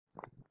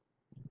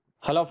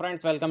Hello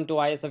friends, welcome to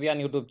IAS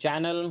ABHIYAN YouTube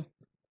channel.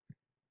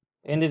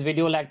 In this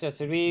video lecture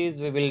series,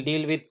 we will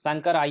deal with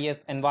Shankar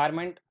IAS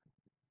Environment.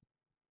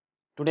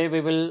 Today we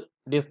will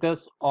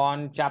discuss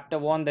on chapter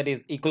 1, that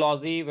is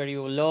Ecology, where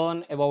you will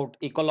learn about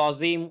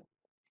ecology,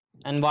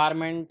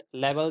 environment,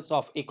 levels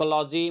of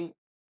ecology,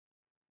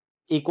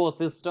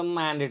 ecosystem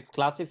and its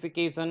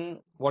classification,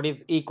 what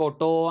is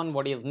ecotone,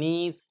 what is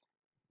niche,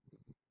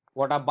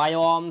 what are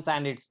biomes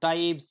and its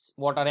types,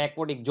 what are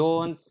aquatic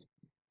zones,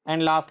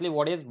 and lastly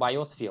what is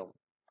biosphere.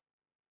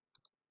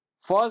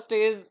 First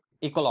is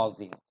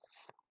ecology.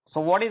 So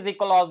what is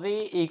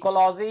ecology?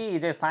 Ecology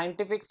is a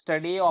scientific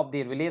study of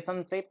the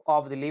relationship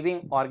of the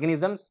living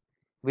organisms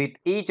with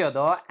each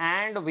other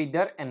and with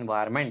their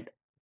environment.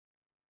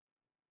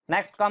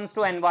 Next comes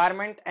to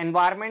environment.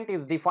 Environment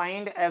is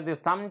defined as the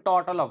sum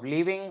total of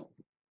living,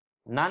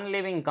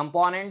 non-living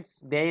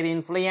components, their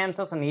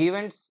influences and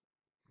events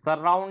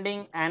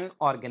surrounding an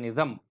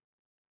organism.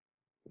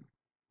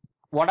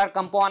 What are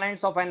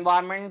components of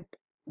environment?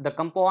 The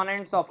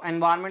components of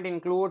environment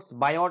includes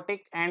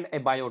biotic and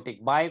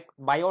abiotic.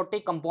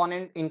 Biotic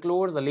component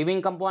includes the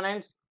living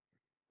components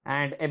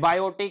and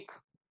abiotic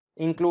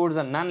includes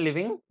the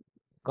non-living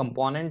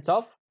components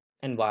of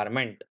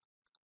environment.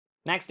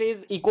 Next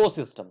is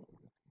ecosystem.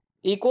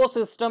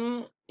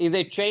 Ecosystem is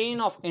a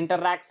chain of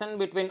interaction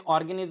between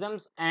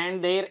organisms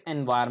and their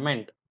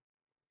environment.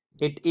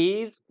 It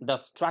is the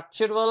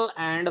structural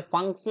and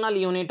functional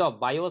unit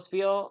of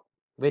biosphere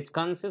which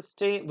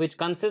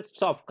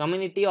consists of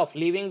community of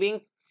living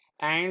beings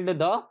and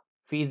the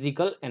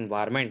physical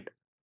environment.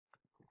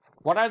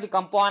 What are the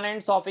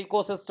components of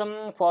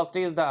ecosystem? First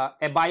is the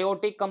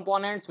abiotic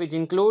components, which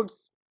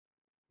includes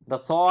the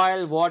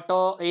soil,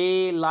 water,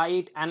 air,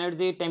 light,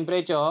 energy,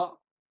 temperature,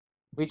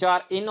 which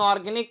are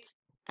inorganic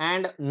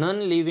and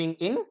non-living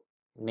in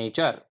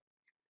nature.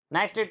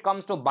 Next, it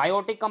comes to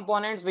biotic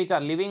components, which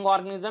are living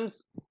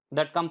organisms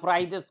that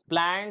comprises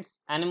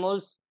plants,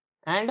 animals,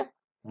 and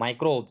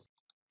microbes.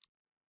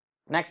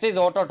 Next is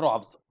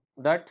autotrophs,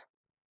 that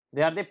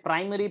they are the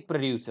primary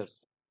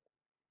producers.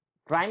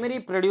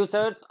 Primary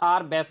producers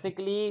are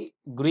basically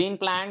green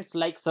plants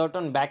like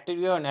certain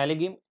bacteria and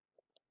algae.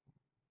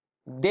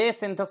 They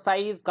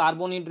synthesize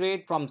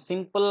carbohydrate from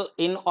simple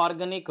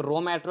inorganic raw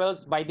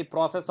materials by the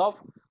process of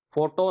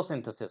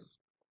photosynthesis.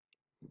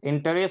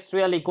 In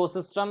terrestrial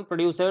ecosystem,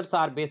 producers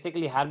are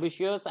basically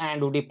herbaceous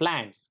and woody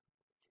plants.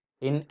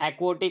 In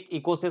aquatic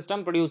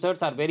ecosystem,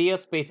 producers are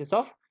various species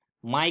of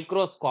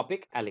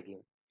microscopic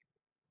algae.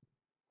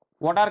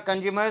 What are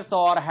consumers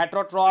or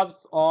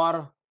heterotrophs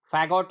or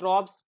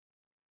phagotrophs?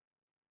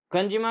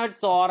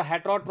 Consumers or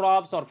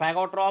heterotrophs or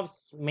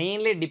phagotrophs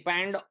mainly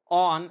depend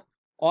on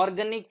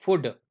organic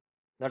food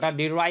that are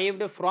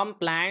derived from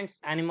plants,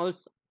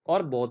 animals,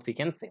 or both, we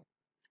can say.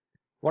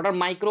 What are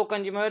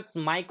microconsumers?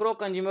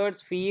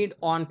 Microconsumers feed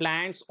on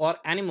plants or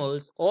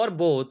animals or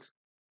both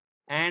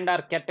and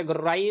are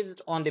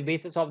categorized on the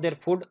basis of their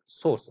food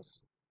sources.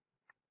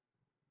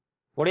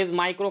 What is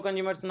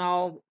microconsumers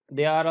now?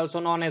 They are also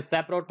known as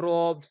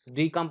saprotrophs,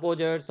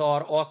 decomposers,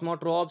 or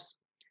osmotrophs,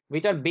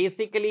 which are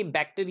basically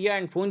bacteria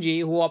and fungi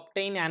who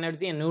obtain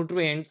energy and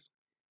nutrients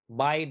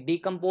by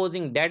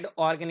decomposing dead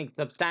organic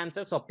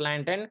substances of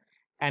plant and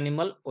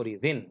animal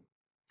origin.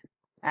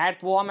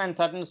 Earthworm and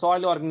certain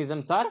soil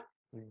organisms are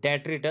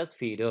detritus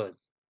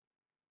feeders.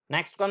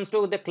 Next comes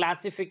to the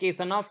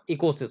classification of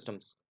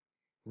ecosystems.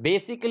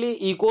 Basically,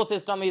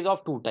 ecosystem is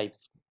of two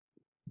types.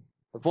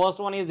 The first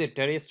one is the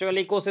terrestrial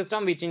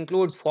ecosystem, which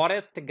includes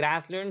forest,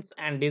 grasslands,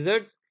 and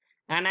deserts.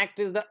 And next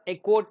is the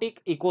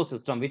aquatic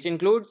ecosystem, which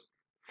includes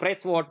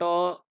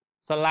freshwater,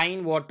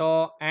 saline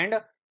water, and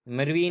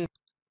marine.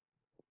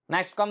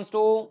 Next comes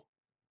to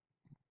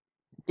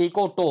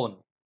ecotone.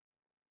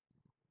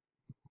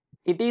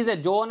 It is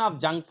a zone of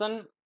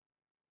junction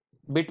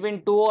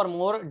between two or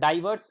more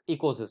diverse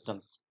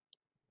ecosystems.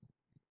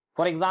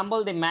 For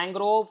example, the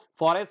mangrove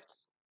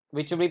forests,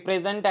 which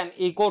represent an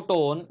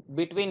ecotone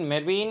between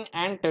marine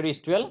and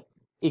terrestrial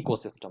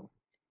ecosystem.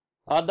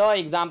 Other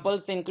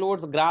examples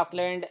includes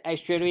grassland,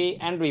 estuary,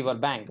 and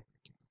riverbank.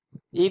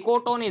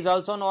 Ecotone is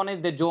also known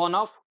as the zone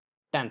of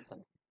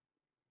tension.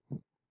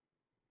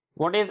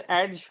 What is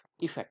edge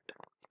effect?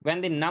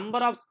 When the number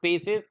of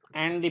species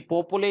and the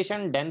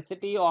population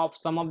density of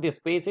some of the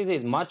species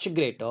is much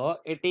greater,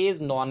 it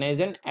is known as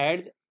an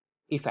edge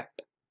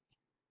effect.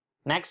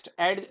 Next,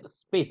 edge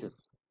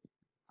species.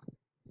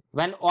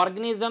 When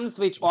organisms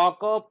which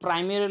occur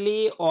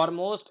primarily or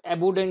most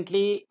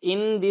abundantly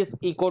in this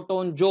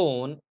ecotone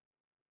zone,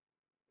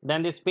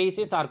 then the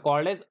species are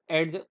called as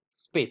edge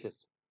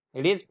species.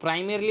 It is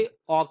primarily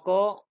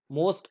occur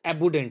most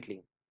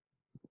abundantly.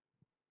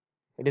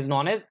 It is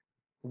known as,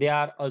 they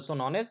are also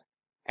known as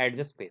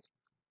edge species.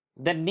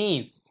 The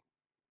niche.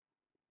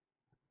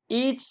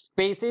 Each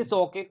species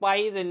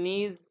occupies a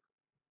niche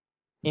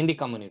in the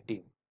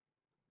community.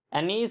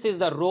 A niche is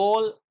the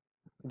role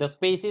the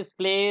species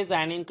plays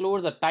and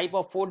includes the type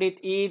of food it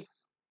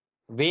eats,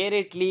 where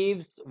it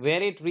lives,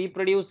 where it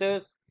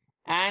reproduces,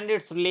 and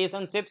its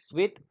relationships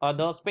with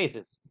other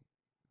species.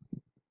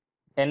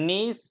 A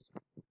niche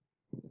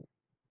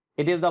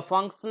It is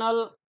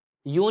the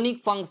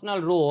unique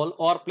functional role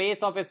or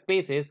place of a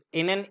species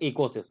in an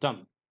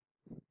ecosystem.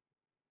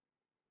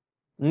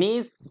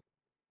 Niche,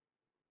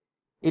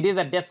 it is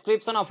a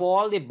description of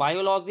all the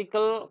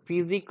biological,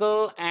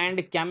 physical,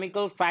 and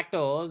chemical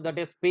factors that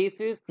a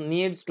species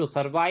needs to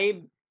survive,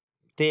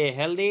 stay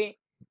healthy,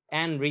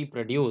 and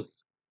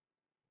reproduce.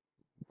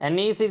 A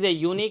niche is a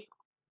unique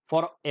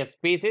for a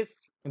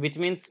species, which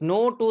means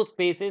no two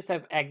species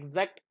have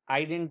exact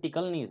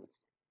identical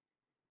niches.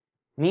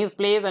 Niche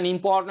plays an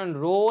important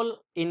role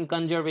in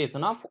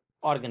conservation of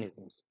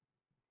organisms.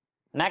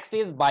 Next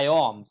is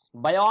biomes.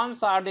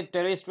 Biomes are the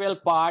terrestrial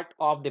part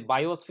of the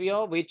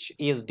biosphere which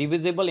is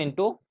divisible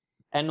into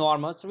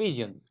enormous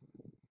regions.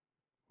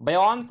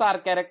 Biomes are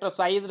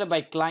characterized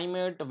by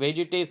climate,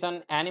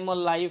 vegetation, animal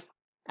life,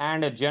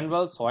 and a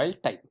general soil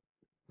type.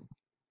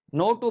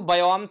 No two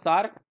biomes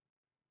are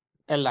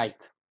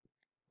alike.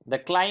 The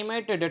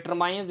climate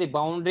determines the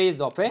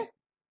boundaries of a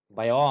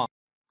biome.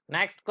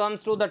 Next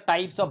comes to the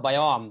types of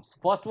biomes.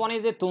 First one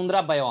is a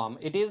tundra biome.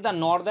 It is the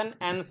northern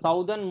and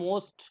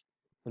southernmost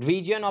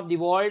region of the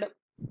world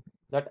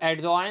that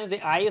adjoins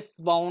the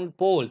ice-bound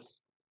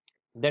poles.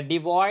 The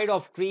devoid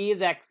of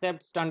trees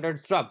except stunted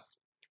shrubs.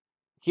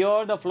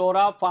 Here the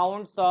flora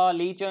founds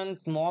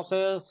lichens,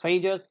 mosses,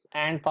 sages,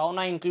 and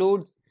fauna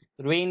includes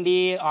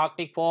reindeer,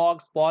 arctic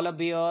fox, polar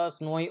bear,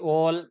 snowy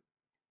owl.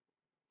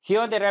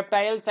 Here the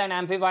reptiles and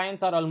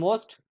amphibians are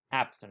almost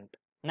absent.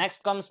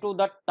 Next comes to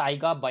the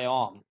taiga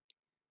biome.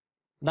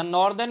 The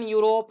northern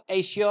Europe,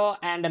 Asia,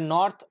 and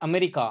North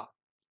America,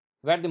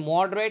 where the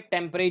moderate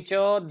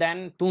temperature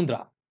than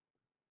tundra.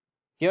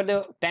 Here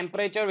the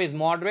temperature is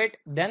moderate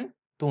than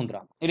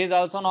tundra. It is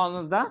also known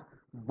as the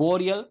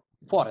boreal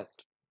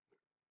forest.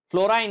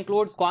 Flora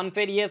includes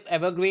coniferous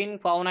evergreen.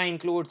 Fauna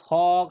includes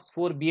hogs,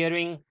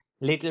 fur-bearing,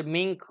 little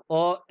mink,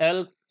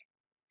 elks,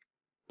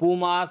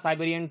 puma,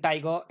 Siberian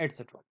tiger,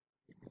 etc.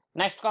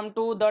 Next come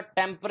to the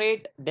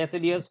temperate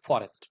deciduous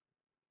forest.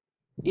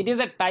 It is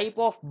a type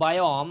of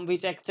biome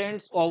which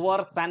extends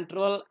over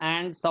Central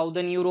and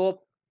Southern Europe,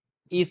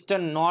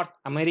 Eastern North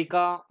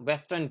America,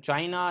 Western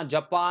China,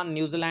 Japan,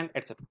 New Zealand,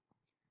 etc.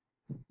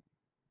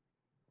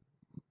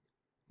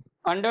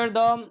 Under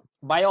the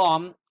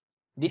biome,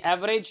 the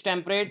average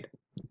temperature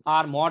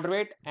are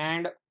moderate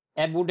and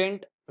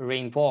abundant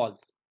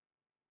rainfalls.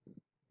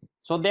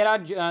 So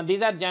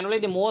these are generally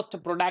the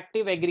most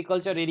productive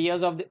agriculture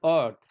areas of the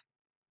earth.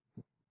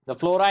 The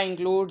flora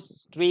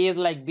includes trees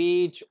like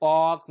beech,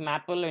 oak,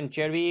 maple, and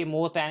cherry.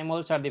 Most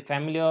animals are the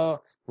familiar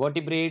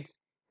vertebrates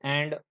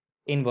and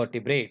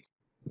invertebrates.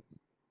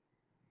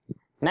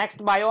 Next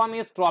biome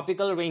is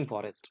tropical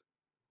rainforest.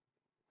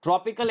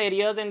 Tropical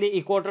areas in the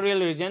equatorial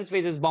regions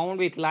which is bound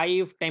with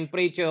life,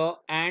 temperature,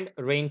 and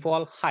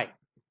rainfall high.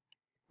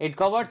 It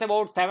covers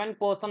about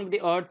 7% of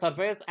the Earth's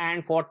surface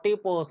and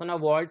 40% of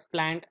world's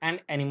plant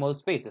and animal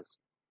species.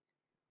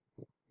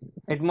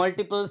 It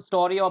multiple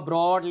story of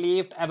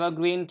broad-leafed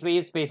evergreen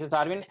tree species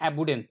are in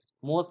abundance.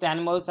 Most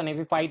animals and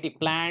epiphytic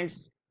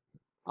plants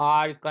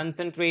are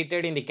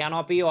concentrated in the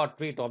canopy or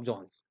treetop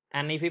zones.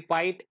 An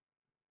epiphyte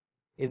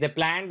is a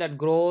plant that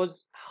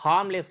grows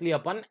harmlessly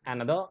upon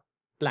another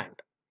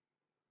plant.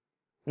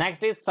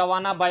 Next is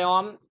savanna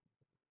biome.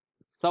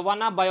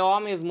 Savanna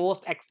biome is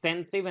most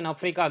extensive in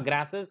Africa,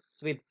 grasses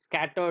with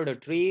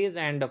scattered trees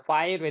and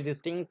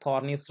fire-resisting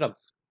thorny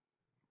shrubs.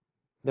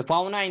 The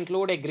fauna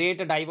include a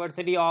great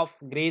diversity of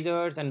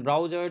grazers and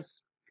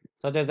browsers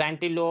such as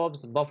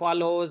antelopes,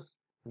 buffaloes,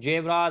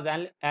 zebras,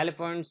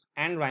 elephants,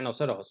 and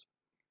rhinoceros.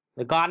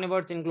 The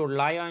carnivores include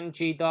lion,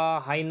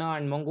 cheetah, hyena,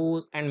 and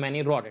mongoose, and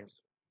many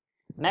rodents.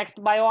 Next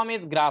biome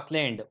is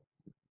grassland.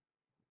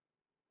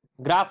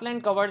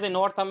 Grassland covers the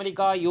North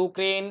America,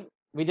 Ukraine,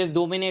 which is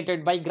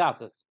dominated by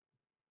grasses.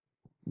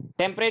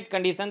 Temperate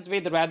conditions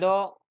with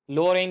rather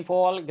low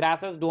rainfall,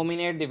 grasses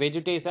dominate the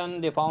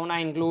vegetation. The fauna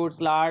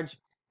includes large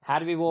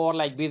herbivore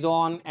like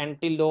bison,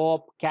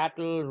 antelope,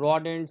 cattle,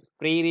 rodents,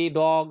 prairie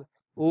dog,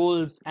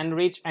 wolves, and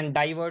rich and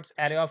diverse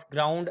area of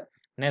ground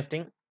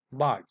nesting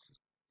birds.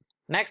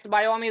 Next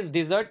biome is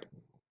desert.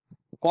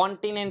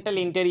 Continental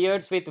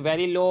interiors with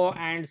very low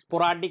and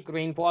sporadic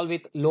rainfall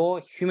with low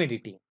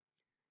humidity.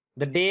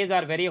 The days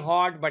are very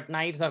hot but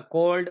nights are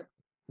cold.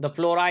 The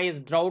flora is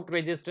drought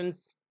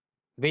resistance.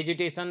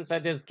 Vegetation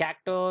such as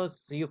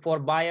cactus,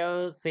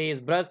 euphorbia,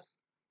 sagebrush.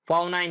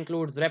 Fauna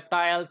includes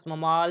reptiles,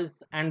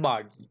 mammals, and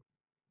birds.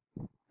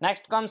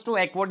 Next comes to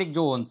aquatic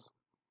zones.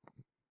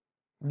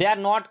 They are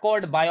not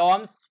called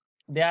biomes.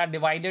 They are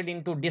divided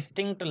into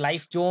distinct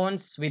life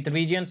zones with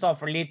regions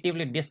of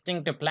relatively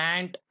distinct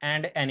plant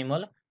and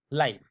animal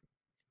life.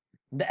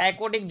 The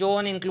aquatic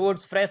zone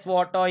includes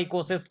freshwater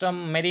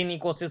ecosystem, marine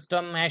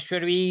ecosystem,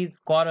 estuaries,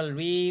 coral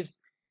reefs,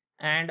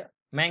 and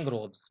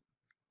mangroves.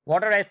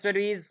 Water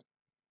estuaries,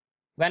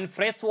 when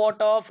fresh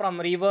water from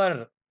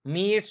river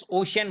meets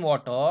ocean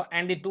water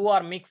and the two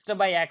are mixed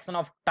by action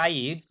of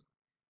tides,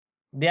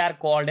 they are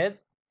called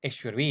as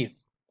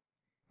estuaries.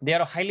 They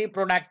are highly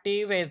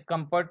productive as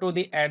compared to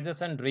the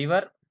adjacent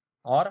river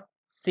or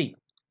sea.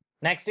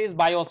 Next is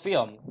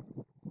biosphere.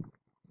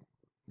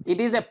 It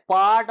is a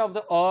part of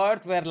the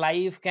earth where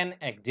life can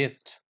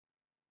exist.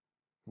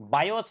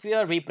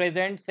 Biosphere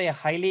represents a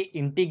highly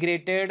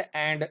integrated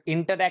and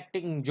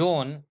interacting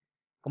zone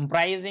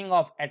comprising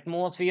of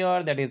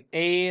atmosphere, that is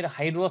air,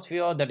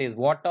 hydrosphere, that is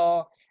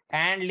water,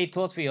 and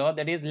lithosphere,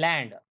 that is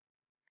land.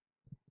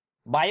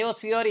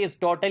 Biosphere is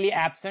totally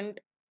absent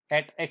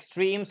at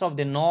extremes of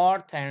the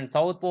north and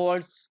south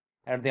poles,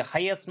 at the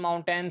highest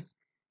mountains,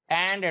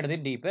 and at the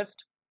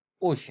deepest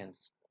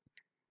oceans.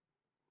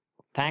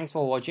 Thanks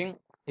for watching.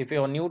 If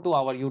you are new to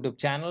our YouTube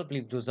channel,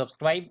 please do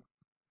subscribe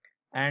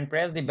and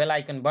press the bell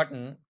icon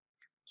button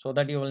so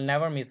that you will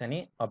never miss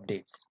any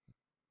updates.